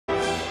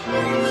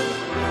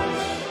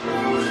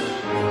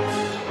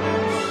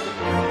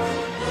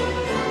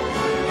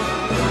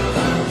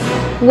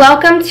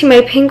Welcome to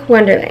my pink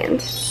Wonderland.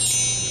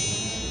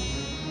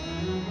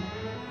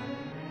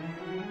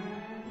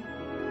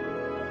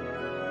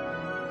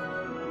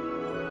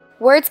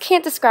 Words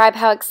can't describe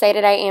how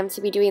excited I am to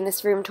be doing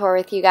this room tour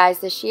with you guys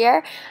this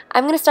year.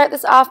 I'm going to start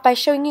this off by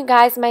showing you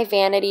guys my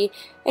vanity.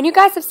 And you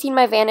guys have seen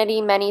my vanity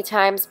many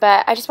times,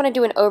 but I just want to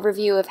do an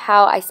overview of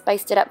how I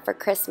spiced it up for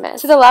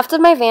Christmas. To the left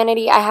of my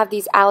vanity, I have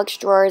these Alex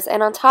drawers,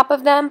 and on top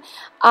of them,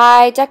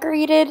 I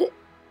decorated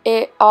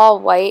it all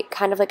white,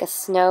 kind of like a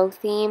snow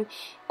theme.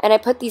 And I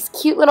put these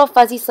cute little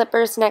fuzzy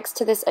slippers next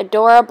to this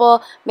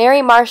adorable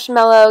Merry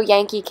Marshmallow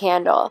Yankee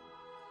candle.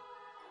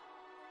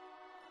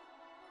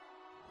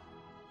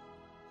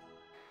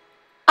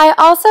 I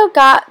also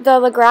got the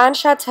Le Grand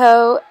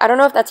Chateau, I don't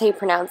know if that's how you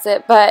pronounce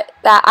it, but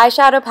that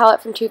eyeshadow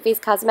palette from Too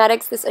Faced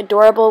Cosmetics, this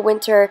adorable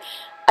winter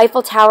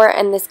Eiffel Tower,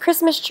 and this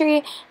Christmas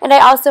tree. And I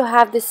also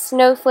have this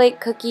snowflake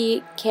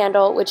cookie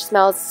candle, which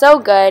smells so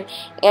good,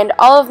 and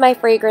all of my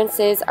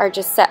fragrances are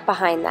just set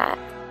behind that.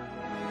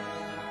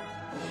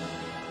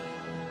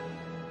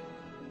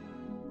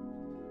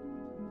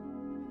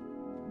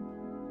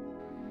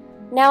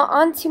 Now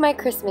on to my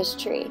Christmas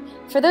tree.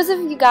 For those of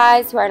you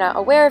guys who are not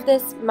aware of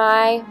this,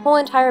 my whole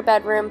entire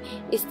bedroom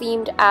is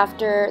themed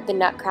after the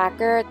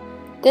Nutcracker.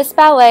 This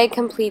ballet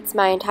completes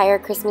my entire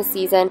Christmas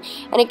season,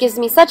 and it gives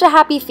me such a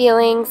happy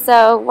feeling,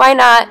 so why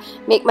not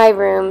make my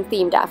room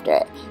themed after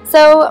it?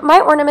 So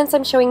my ornaments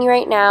I'm showing you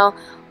right now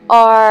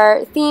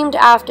are themed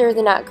after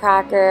the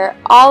Nutcracker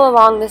all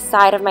along the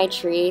side of my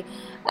tree.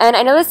 And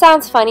I know this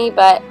sounds funny,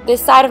 but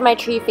this side of my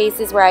tree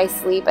faces where I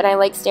sleep, and I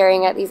like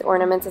staring at these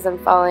ornaments as I'm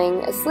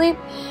falling asleep.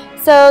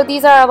 So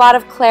these are a lot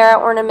of Clara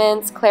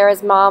ornaments.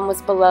 Clara's mom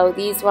was below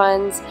these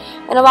ones,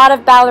 and a lot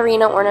of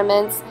ballerina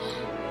ornaments.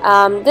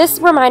 This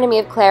reminded me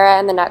of Clara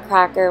and the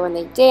Nutcracker when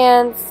they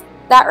dance.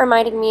 That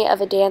reminded me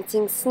of a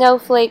dancing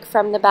snowflake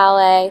from the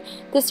ballet.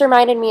 This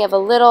reminded me of a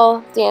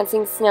little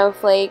dancing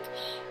snowflake.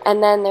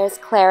 And then there's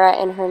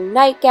Clara in her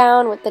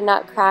nightgown with the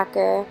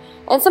Nutcracker.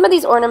 And some of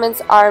these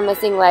ornaments are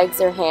missing legs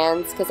or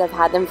hands because I've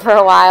had them for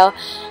a while.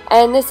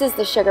 And this is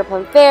the Sugar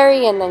Plum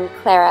Fairy, and then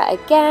Clara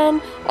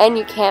again. And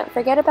you can't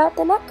forget about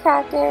the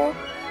Nutcracker.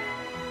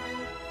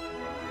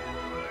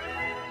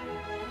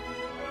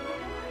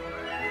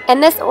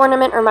 And this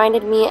ornament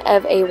reminded me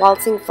of a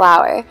waltzing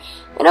flower.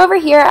 And over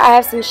here I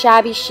have some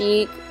shabby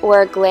chic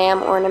or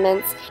glam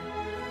ornaments.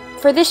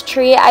 For this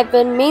tree, I've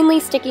been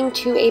mainly sticking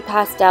to a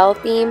pastel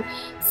theme,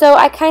 so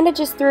I kind of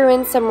just threw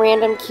in some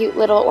random cute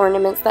little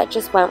ornaments that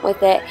just went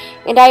with it.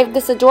 And I have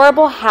this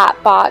adorable hat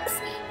box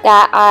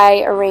that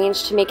I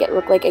arranged to make it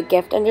look like a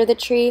gift under the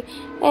tree.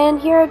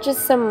 And here are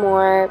just some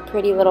more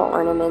pretty little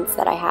ornaments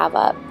that I have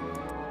up.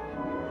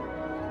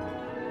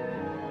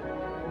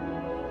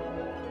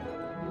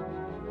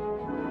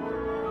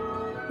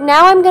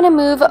 Now I'm going to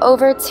move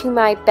over to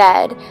my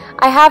bed.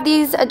 I have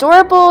these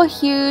adorable,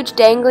 huge,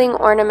 dangling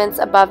ornaments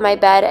above my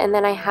bed, and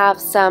then I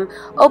have some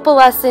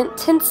opalescent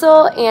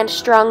tinsel and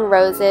strung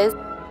roses.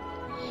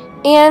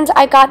 And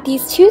I got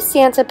these two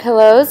Santa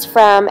pillows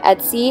from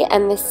Etsy,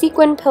 and the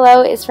sequin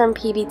pillow is from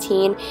PB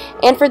Teen.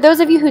 And for those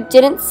of you who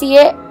didn't see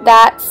it,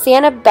 that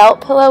Santa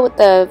belt pillow with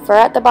the fur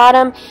at the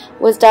bottom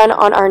was done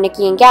on our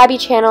NIKI and GABI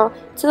channel.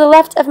 To the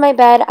left of my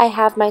bed, I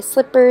have my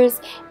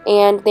slippers,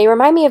 and they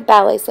remind me of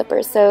ballet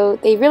slippers, so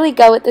they really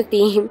go with the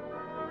theme.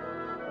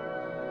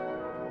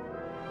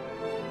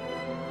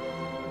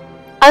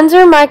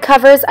 Under my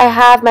covers, I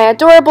have my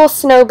adorable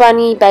Snow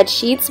Bunny bed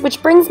sheets,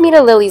 which brings me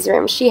to Lily's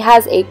room. She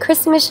has a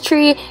Christmas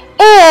tree,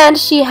 and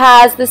she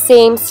has the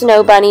same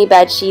Snow Bunny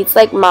bed sheets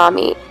like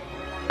Mommy.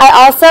 I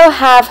also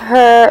have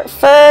her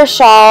fur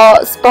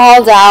shawl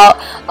sprawled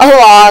out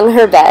along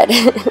her bed.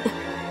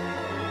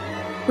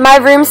 My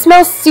room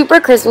smells super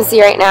Christmassy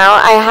right now.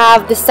 I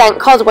have the scent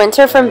called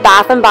Winter from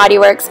Bath & Body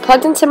Works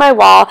plugged into my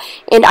wall,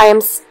 and I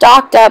am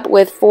stocked up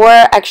with 4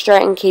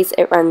 extra in case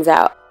it runs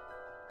out.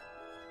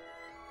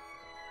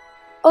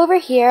 Over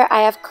here,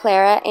 I have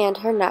Clara and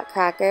her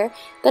Nutcracker.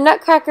 The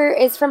Nutcracker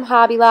is from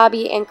Hobby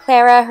Lobby, and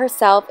Clara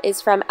herself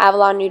is from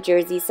Avalon, New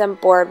Jersey, some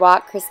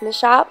boardwalk Christmas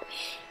shop.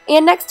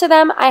 And next to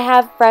them, I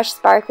have fresh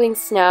sparkling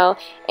snow,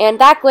 and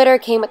that glitter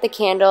came with the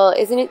candle.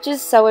 Isn't it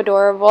just so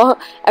adorable?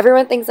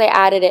 Everyone thinks I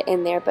added it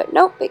in there, but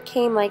nope, it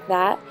came like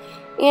that.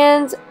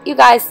 And you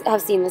guys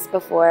have seen this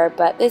before,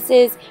 but this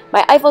is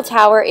my Eiffel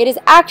Tower. It is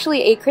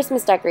actually a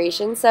Christmas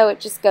decoration, so it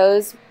just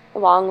goes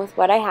along with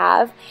what I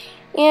have.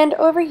 And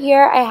over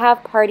here, I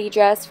have Party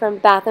Dress from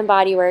Bath &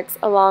 Body Works,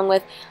 along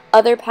with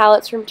other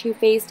palettes from Too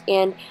Faced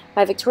and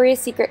my Victoria's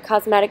Secret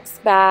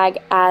Cosmetics bag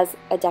as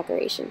a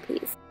decoration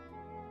piece.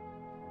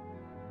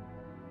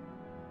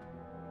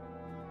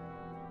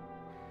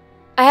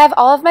 I have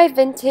all of my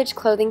vintage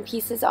clothing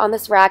pieces on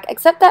this rack,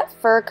 except that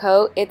fur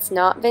coat. It's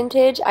not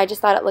vintage. I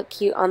just thought it looked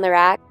cute on the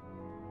rack.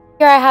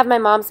 Here I have my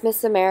mom's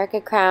Miss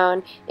America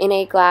crown in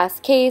a glass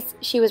case.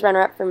 She was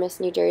runner-up for Miss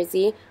New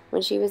Jersey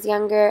when she was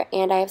younger.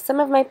 And I have some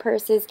of my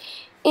purses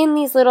in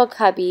these little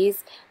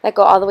cubbies that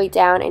go all the way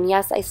down. And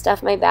yes, I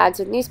stuff my bags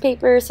with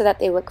newspapers so that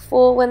they look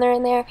full when they're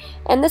in there.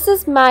 And this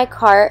is my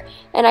cart,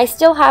 and I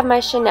still have my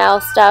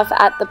Chanel stuff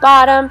at the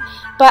bottom,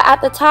 but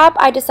at the top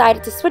I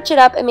decided to switch it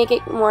up and make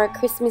it more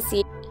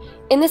Christmassy.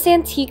 In this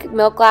antique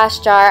milk glass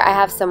jar, I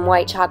have some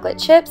white chocolate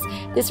chips.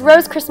 This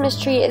rose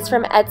Christmas tree is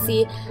from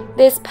Etsy.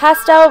 This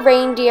pastel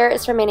reindeer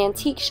is from an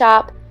antique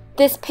shop.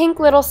 This pink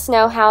little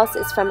snow house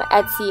is from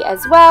Etsy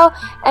as well.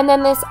 And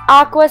then this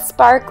aqua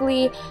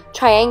sparkly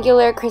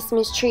triangular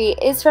Christmas tree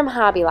is from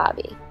Hobby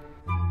Lobby.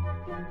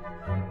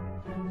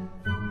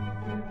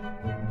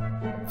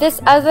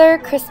 This other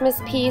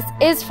Christmas piece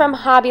is from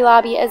Hobby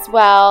Lobby as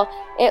well.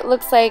 It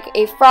looks like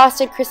a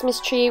frosted Christmas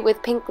tree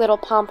with pink little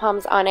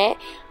pom-poms on it.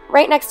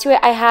 Right next to it,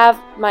 I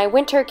have my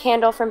winter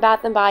candle from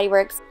Bath & Body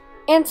Works,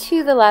 and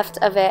to the left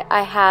of it,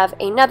 I have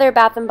another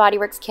Bath & Body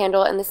Works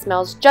candle, and this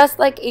smells just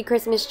like a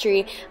Christmas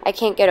tree. I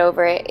can't get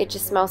over it. It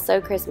just smells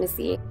so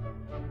Christmassy.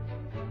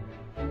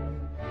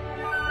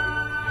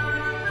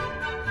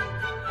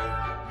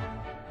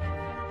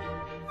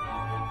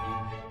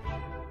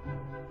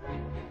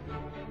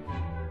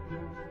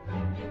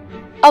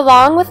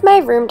 Along with my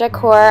room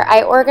decor,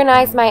 I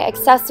organized my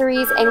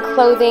accessories and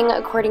clothing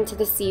according to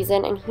the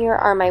season, and here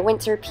are my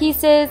winter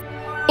pieces.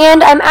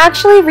 And I'm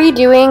actually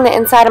redoing the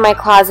inside of my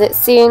closet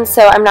soon,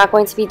 so I'm not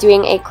going to be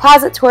doing a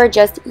closet tour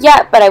just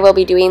yet, but I will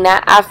be doing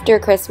that after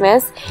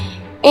Christmas.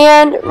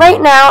 And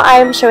right now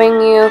I'm showing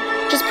you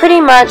just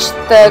pretty much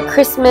the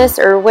Christmas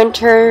or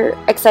winter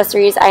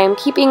accessories I am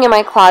keeping in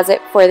my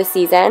closet for the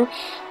season.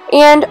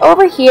 And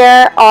over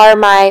here are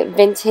my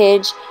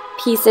vintage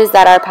pieces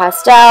that are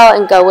pastel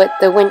and go with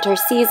the winter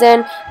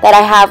season that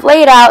I have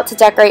laid out to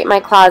decorate my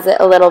closet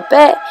a little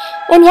bit.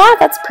 And yeah,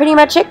 that's pretty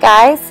much it,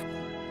 guys.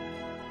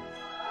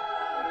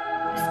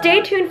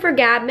 Stay tuned for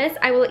Gabmas.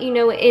 I will let you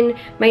know in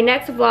my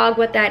next vlog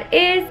what that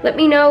is. Let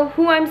me know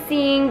who I'm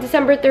seeing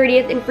December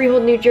 30th in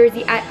Freehold, New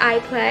Jersey at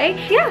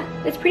iPlay. Yeah,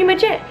 that's pretty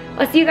much it.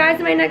 I'll see you guys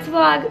in my next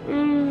vlog.